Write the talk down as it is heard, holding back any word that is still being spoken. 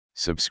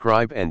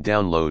Subscribe and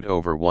download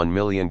over 1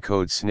 million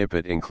code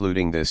snippet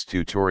including this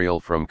tutorial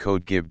from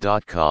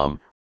codegive.com,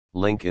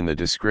 link in the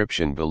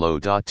description below.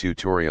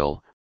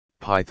 Tutorial,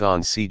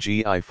 Python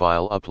CGI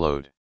file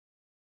upload.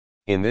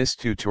 In this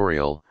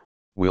tutorial,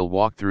 we'll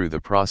walk through the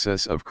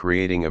process of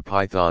creating a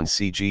Python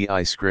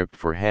CGI script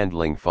for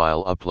handling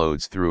file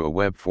uploads through a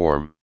web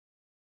form.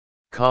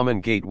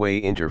 Common Gateway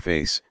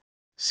Interface,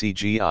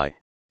 CGI,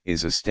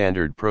 is a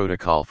standard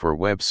protocol for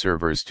web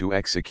servers to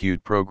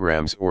execute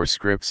programs or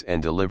scripts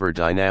and deliver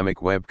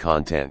dynamic web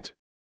content.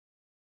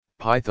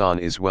 Python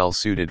is well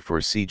suited for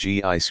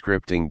CGI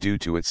scripting due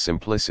to its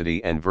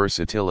simplicity and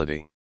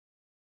versatility.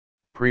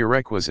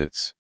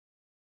 Prerequisites.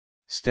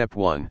 Step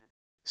 1.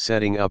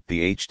 Setting up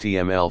the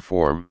HTML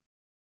form.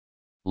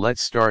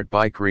 Let's start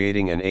by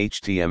creating an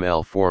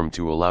HTML form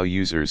to allow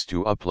users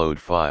to upload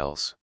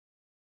files.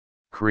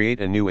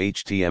 Create a new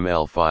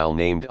HTML file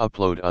named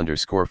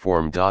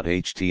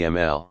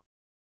upload_form.html.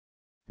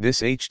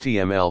 This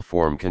HTML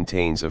form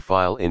contains a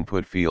file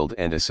input field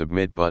and a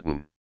submit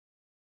button.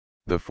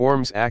 The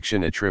form's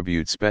action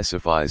attribute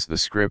specifies the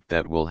script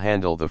that will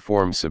handle the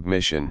form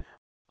submission,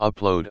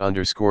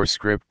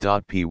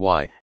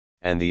 upload_script.py,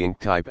 and the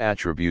enctype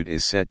attribute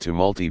is set to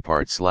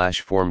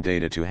multipart/form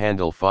data to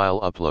handle file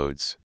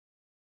uploads.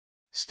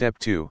 Step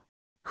 2.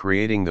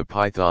 Creating the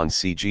Python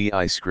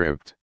CGI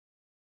script.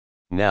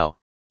 Now,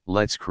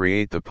 let's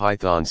create the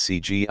Python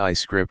CGI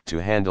script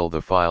to handle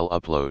the file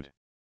upload.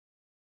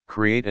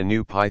 Create a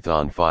new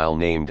Python file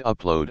named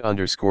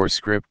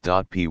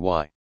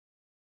upload_script.py.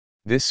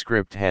 This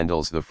script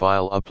handles the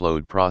file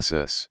upload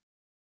process.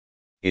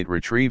 It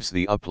retrieves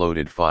the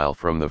uploaded file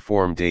from the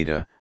form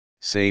data,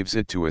 saves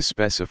it to a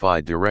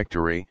specified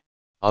directory,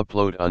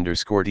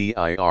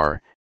 upload_dir,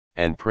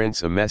 and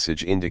prints a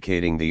message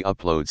indicating the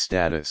upload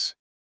status.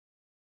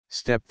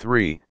 Step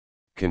 3.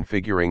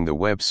 Configuring the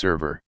web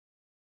server.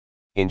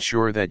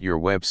 Ensure that your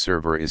web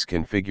server is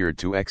configured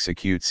to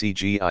execute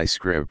CGI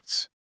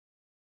scripts.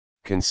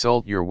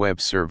 Consult your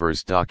web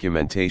server's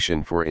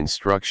documentation for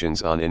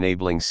instructions on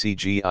enabling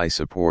CGI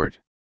support.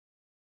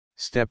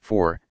 Step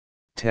 4.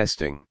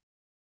 Testing.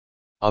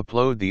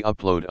 Upload the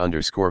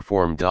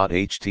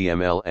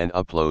upload_form.html and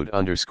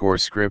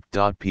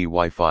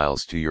upload_script.py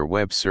files to your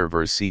web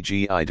server's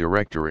CGI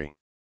directory.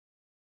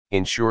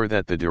 Ensure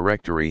that the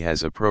directory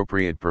has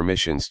appropriate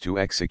permissions to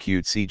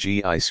execute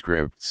CGI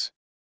scripts.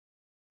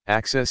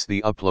 Access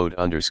the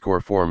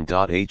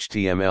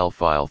upload_form.html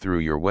file through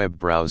your web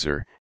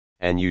browser,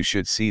 and you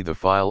should see the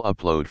file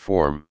upload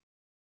form.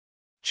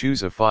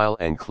 Choose a file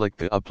and click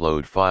the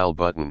Upload File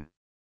button.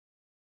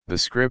 The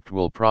script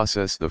will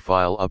process the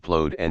file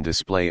upload and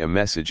display a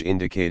message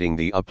indicating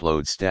the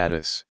upload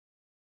status.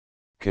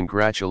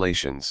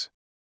 Congratulations!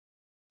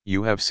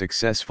 You have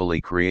successfully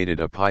created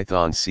a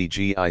Python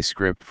CGI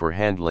script for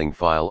handling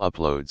file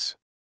uploads.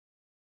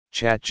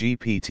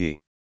 ChatGPT